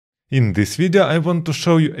In this video I want to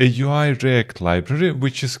show you a UI React library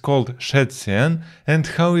which is called Shadcn and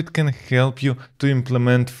how it can help you to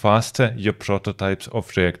implement faster your prototypes of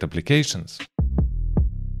React applications.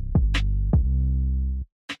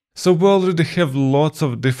 So we already have lots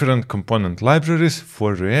of different component libraries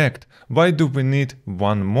for React. Why do we need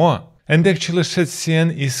one more? And actually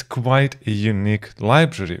Shadcn is quite a unique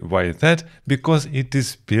library. Why that? Because it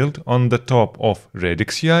is built on the top of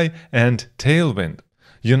Redux UI and Tailwind.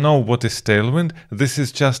 You know what is Tailwind? This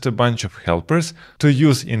is just a bunch of helpers to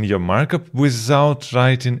use in your markup without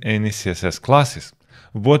writing any CSS classes.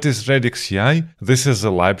 What is Redux UI? This is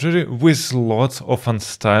a library with lots of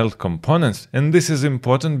unstyled components, and this is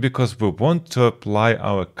important because we want to apply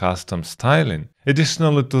our custom styling.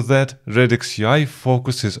 Additionally to that, Redux UI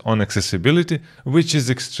focuses on accessibility, which is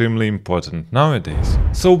extremely important nowadays.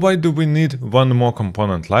 So why do we need one more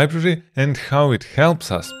component library and how it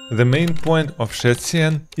helps us? The main point of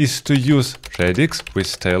Shadcn is to use Redux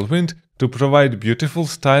with Tailwind to provide beautiful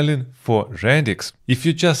styling for Redux. If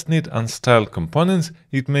you just need unstyled components,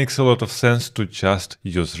 it makes a lot of sense to just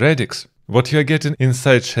use Redux. What you're getting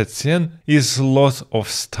inside Shadcn is lots of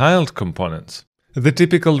styled components. The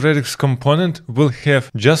typical Redux component will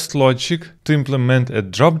have just logic to implement a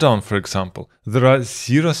dropdown, for example. There are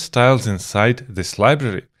 0 styles inside this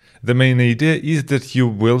library. The main idea is that you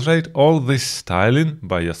will write all this styling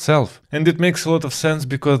by yourself. And it makes a lot of sense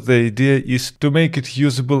because the idea is to make it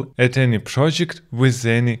usable at any project with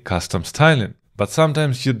any custom styling. But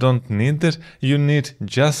sometimes you don't need that, you need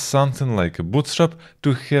just something like a bootstrap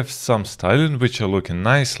to have some styling which are looking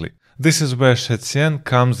nicely. This is where Shadcn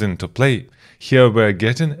comes into play. Here we are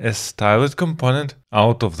getting a styled component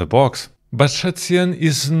out of the box. But Shadcn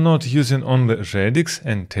is not using only Redux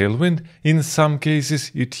and Tailwind. In some cases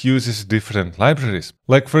it uses different libraries.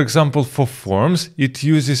 Like for example for forms, it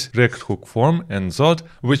uses React Hook Form and Zod,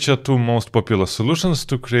 which are two most popular solutions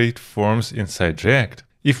to create forms inside React.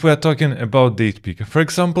 If we are talking about date picker, for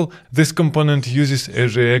example, this component uses a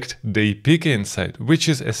React day picker inside, which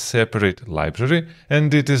is a separate library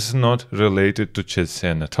and it is not related to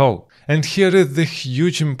Shadcn at all. And here is the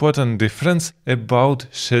huge important difference about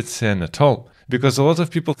Shadcn at all. Because a lot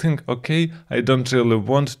of people think, okay, I don't really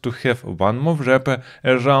want to have one more wrapper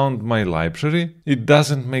around my library. It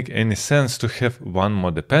doesn't make any sense to have one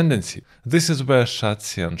more dependency. This is where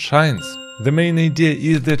Shadcn shines. The main idea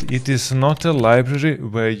is that it is not a library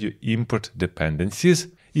where you import dependencies.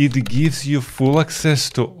 It gives you full access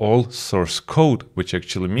to all source code, which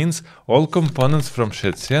actually means all components from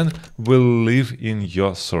Shadcn will live in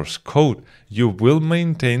your source code. You will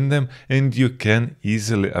maintain them and you can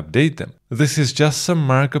easily update them. This is just some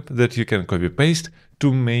markup that you can copy-paste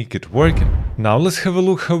to make it working. Now let's have a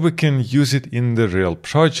look how we can use it in the real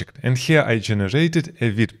project. And here I generated a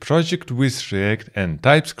Vite project with React and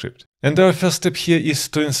TypeScript. And our first step here is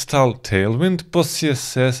to install Tailwind,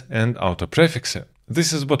 PostCSS and Autoprefixer.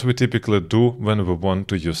 This is what we typically do when we want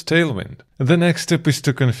to use Tailwind. The next step is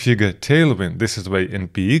to configure Tailwind. This is by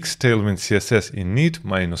npx tailwind css init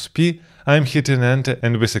 -p. I'm hitting enter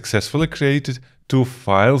and we successfully created 2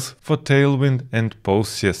 files for Tailwind and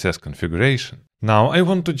PostCSS configuration. Now I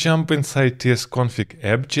want to jump inside tsconfig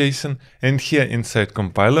app.json and here inside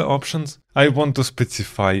compiler options I want to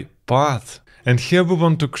specify path. And here we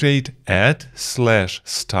want to create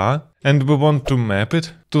add/star and we want to map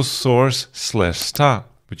it to source/star,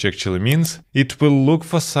 which actually means it will look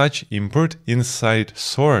for such import inside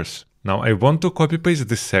source. Now I want to copy-paste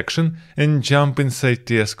this section and jump inside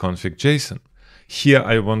tsconfig.json. Here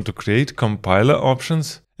I want to create compiler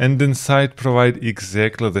options and inside provide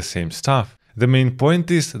exactly the same stuff. The main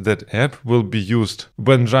point is that app will be used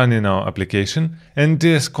when running our application and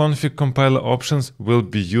tsconfig compiler options will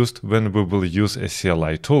be used when we will use a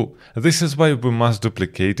CLI tool. This is why we must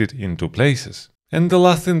duplicate it in 2 places. And the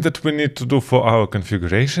last thing that we need to do for our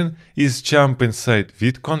configuration is jump inside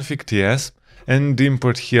vite-config ts and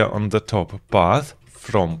import here on the top path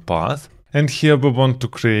from path. And here we want to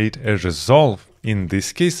create a resolve. In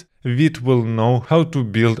this case, Vite will know how to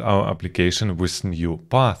build our application with new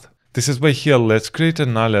path. This is why here let's create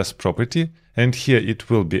an alias property and here it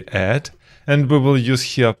will be add and we will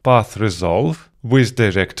use here path resolve with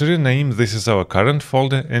directory name. This is our current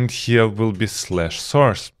folder and here will be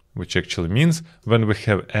 /source, which actually means when we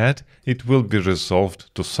have add it will be resolved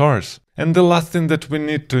to source. And the last thing that we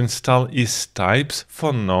need to install is types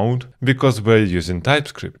for Node because we're using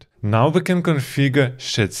TypeScript. Now we can configure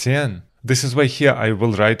Shadcn. This is why here I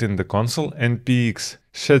will write in the console npx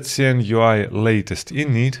Shadcn UI latest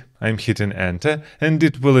init. I'm hitting enter and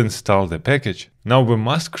it will install the package. Now we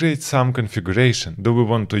must create some configuration. Do we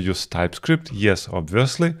want to use TypeScript? Yes,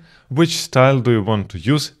 obviously. Which style do you want to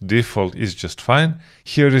use? Default is just fine.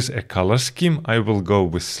 Here is a color scheme. I will go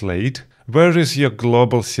with slate. Where is your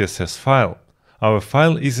global CSS file? Our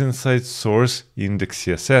file is inside source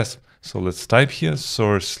index.css. So let's type here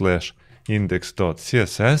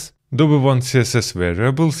source/index.css. Do we want CSS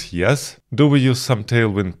variables? Yes. Do we use some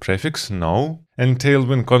Tailwind prefix? No. And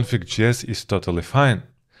Tailwind config.js is totally fine.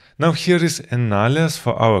 Now here is an alias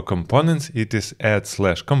for our components. It is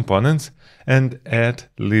add/components and add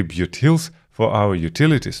libutils for our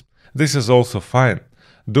utilities. This is also fine.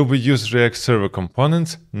 Do we use React Server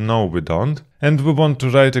components? No, we don't. And we want to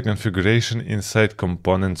write a configuration inside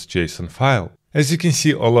components.json file. As you can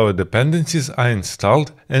see, all our dependencies are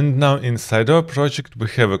installed, and now inside our project we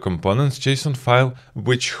have a components.json file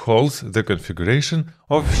which holds the configuration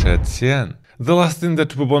of Shadcn. The last thing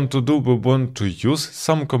that we want to do, we want to use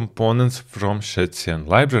some components from Shadcn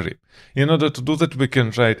library. In order to do that, we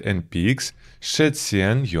can write npx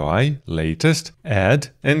Shadcn UI latest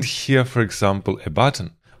add, and here, for example, a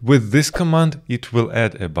button. With this command, it will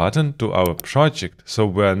add a button to our project, so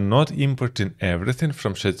we are not importing everything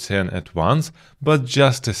from Shadcn at once, but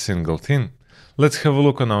just a single thing. Let's have a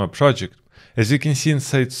look on our project. As you can see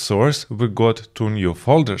inside source, we got two new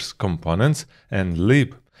folders, components and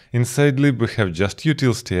lib. Inside lib we have just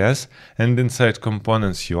utils.ts, and inside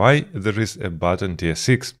components UI there is a button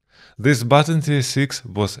tsx. This button tsx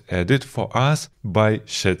was added for us by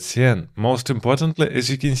Shadcn. Most importantly, as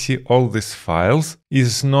you can see, all these files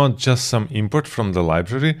is not just some import from the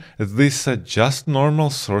library, these are just normal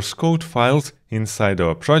source code files inside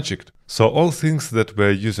our project. So all things that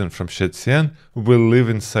we're using from Shadcn will live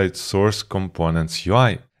inside source components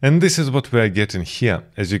UI. And this is what we are getting here.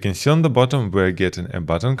 As you can see on the bottom, we are getting a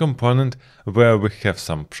button component where we have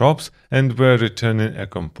some props, and we are returning a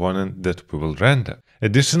component that we will render.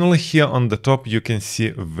 Additionally, here on the top you can see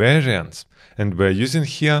variants, and we are using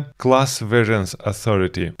here class variance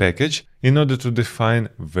authority package in order to define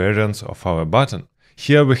variants of our button.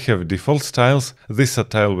 Here we have default styles, these are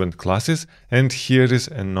Tailwind classes, and here is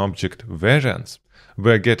an object variance.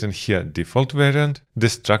 We are getting here default variant,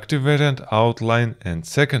 destructive variant, outline, and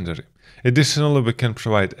secondary. Additionally, we can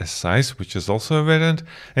provide a size, which is also a variant,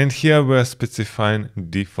 and here we are specifying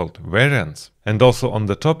default variants. And also on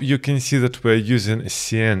the top, you can see that we are using a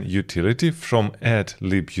cn utility from add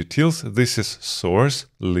libutils. This is source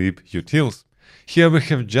libutils. Here we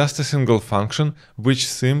have just a single function which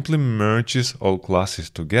simply merges all classes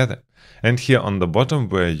together. And here on the bottom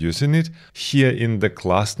we are using it here in the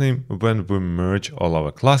class name when we merge all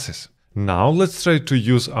our classes. Now let's try to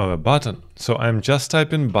use our button. So I'm just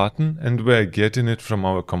typing button and we are getting it from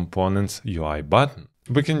our components UI button.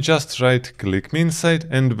 We can just write click me inside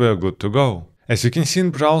and we're good to go. As you can see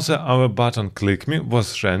in browser, our button click me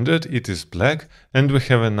was rendered, it is black, and we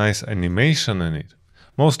have a nice animation in it.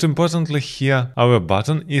 Most importantly here, our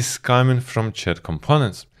button is coming from chat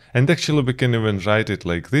components. And actually we can even write it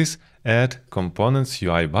like this, add components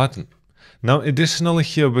UI button. Now additionally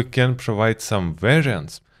here we can provide some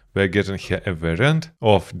variants. We're getting here a variant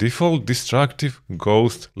of default, destructive,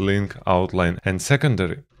 ghost, link, outline, and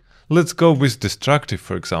secondary. Let's go with destructive,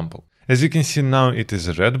 for example. As you can see now it is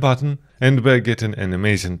a red button, and we're getting an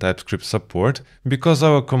amazing TypeScript support because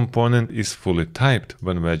our component is fully typed.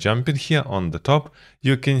 When we're jumping here on the top,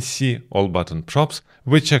 you can see all button props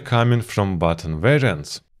which are coming from button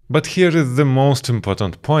variants. But here is the most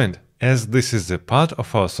important point. As this is a part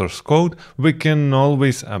of our source code, we can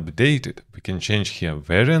always update it. We can change here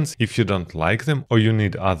variants if you don't like them or you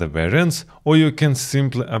need other variants, or you can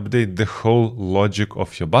simply update the whole logic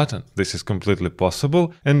of your button. This is completely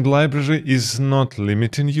possible, and library is not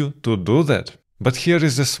limiting you to do that. But here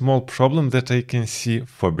is a small problem that I can see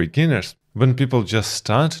for beginners. When people just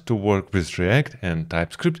start to work with React and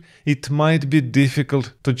TypeScript, it might be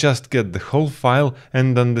difficult to just get the whole file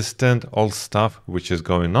and understand all stuff which is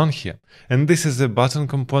going on here. And this is a button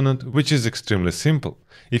component which is extremely simple.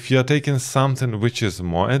 If you are taking something which is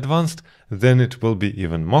more advanced, then it will be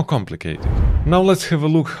even more complicated. Now let's have a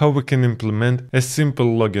look how we can implement a simple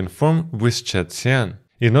login form with Shadcn.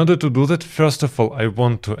 In order to do that, first of all, I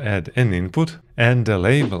want to add an input and a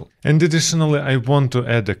label. And additionally, I want to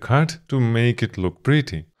add a card to make it look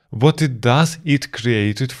pretty. What it does, it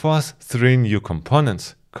created for us 3 new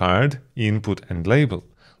components: card, input, and label.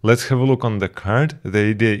 Let's have a look on the card. The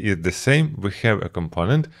idea is the same. We have a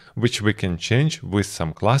component which we can change with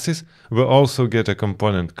some classes. We also get a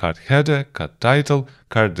component card header, card title,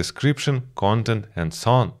 card description, content, and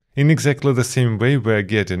so on. In exactly the same way, we are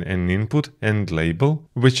getting an input and label,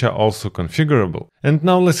 which are also configurable. And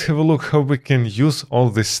now let's have a look how we can use all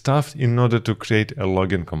this stuff in order to create a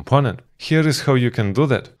login component. Here is how you can do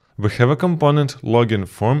that. We have a component login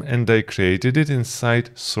form, and I created it inside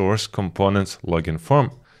source components login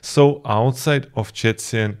form, so outside of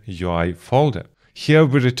Shadcn UI folder. Here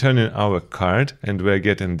we're returning our card, and we're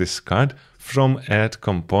getting this card from add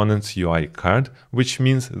components UI card, which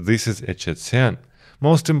means this is a Shadcn.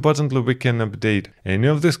 Most importantly, we can update any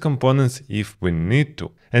of these components if we need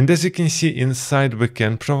to. And as you can see inside, we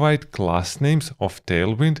can provide class names of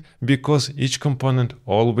Tailwind because each component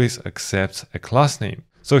always accepts a class name.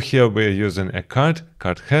 So here we are using a card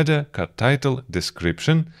header, card title,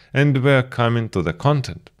 description, and we are coming to the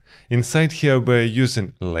content. Inside here we are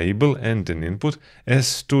using label and an input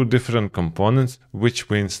as two different components which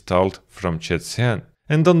we installed from Shadcn.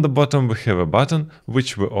 And on the bottom we have a button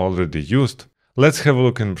which we already used. Let's have a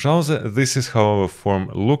look in browser. This is how our form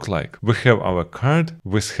look like. We have our card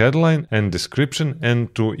with headline and description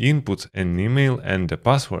and two inputs, an email and a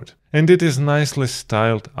password. And it is nicely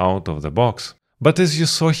styled out of the box. But as you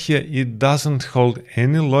saw here, it doesn't hold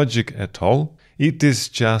any logic at all. It is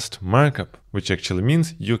just markup, which actually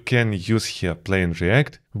means you can use here plain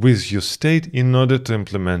React with useState in order to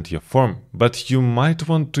implement your form. But you might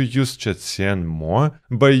want to use Shadcn more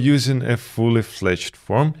by using a fully fledged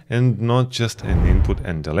form and not just an input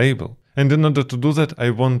and a label. And in order to do that, I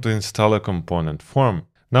want to install a component form.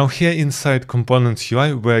 Now here inside Components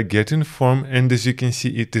UI, we're getting form, and as you can see,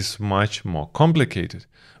 it is much more complicated.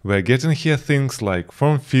 We're getting here things like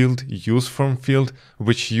form field, use form field,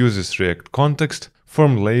 which uses React context,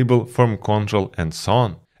 form label, form control, and so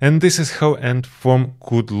on. And this is how end form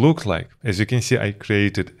could look like. As you can see, I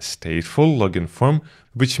created stateful login form,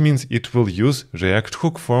 which means it will use React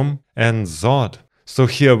hook form and ZOD. So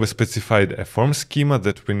here we specified a form schema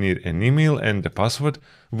that we need an email and a password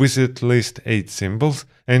with at least 8 symbols,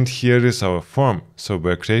 and here is our form. So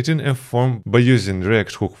we're creating a form by using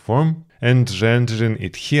React hook form and rendering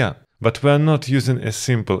it here. But we're not using a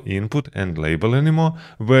simple input and label anymore.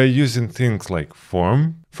 We're using things like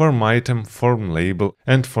form, form item, form label,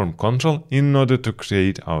 and form control in order to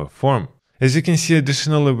create our form. As you can see,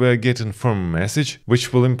 additionally, we're getting form message,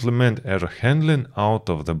 which will implement error handling out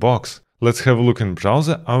of the box. Let's have a look in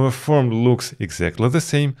browser. Our form looks exactly the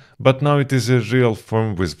same, but now it is a real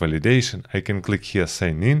form with validation. I can click here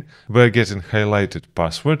sign in. We're getting highlighted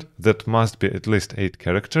password that must be at least 8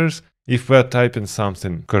 characters. If we're typing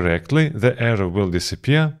something correctly, the error will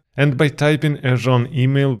disappear. And by typing a wrong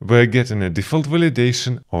email, we're getting a default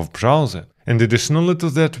validation of browser. And additionally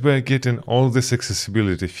to that, we're getting all these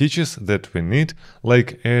accessibility features that we need,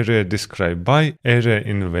 like area described by, area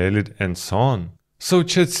invalid, and so on. So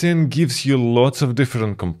Shadcn gives you lots of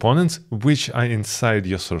different components which are inside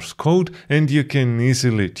your source code, and you can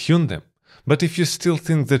easily tune them. But if you still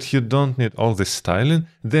think that you don't need all this styling,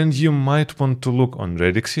 then you might want to look on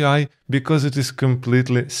Redux UI because it is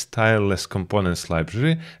completely styleless components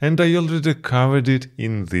library, and I already covered it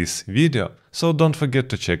in this video, so don't forget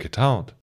to check it out.